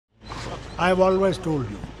I've always told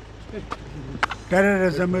you,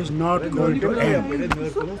 terrorism is not going to end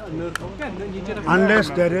unless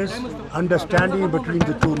there is understanding between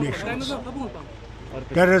the two nations.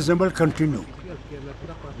 Terrorism will continue,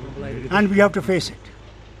 and we have to face it.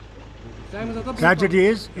 Tragedy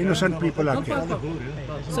is innocent people are killed.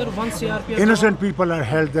 Innocent people are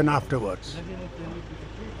held then afterwards.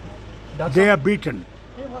 They are beaten.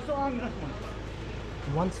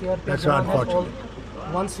 That's unfortunate.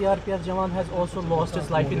 One CRPF Jawan has also lost his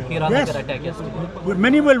life in Hiranagar attack yesterday.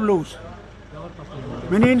 Many will lose.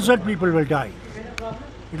 Many innocent people will die.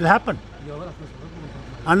 It will happen.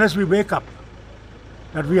 Unless we wake up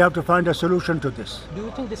that we have to find a solution to this. Do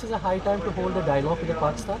you think this is a high time to hold a dialogue with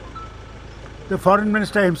Pakistan? The foreign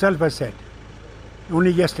minister himself has said,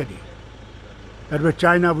 only yesterday, that with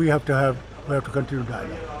China we have to continue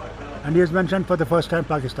dialogue. And he has mentioned for the first time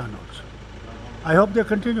Pakistan also. I hope they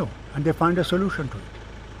continue and they find a solution to it.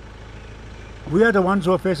 We are the ones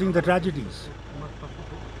who are facing the tragedies.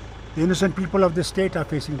 The innocent people of this state are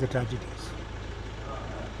facing the tragedies.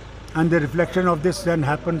 And the reflection of this then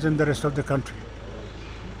happens in the rest of the country.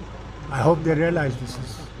 I hope they realize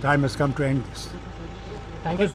time has come to end this. Thank you.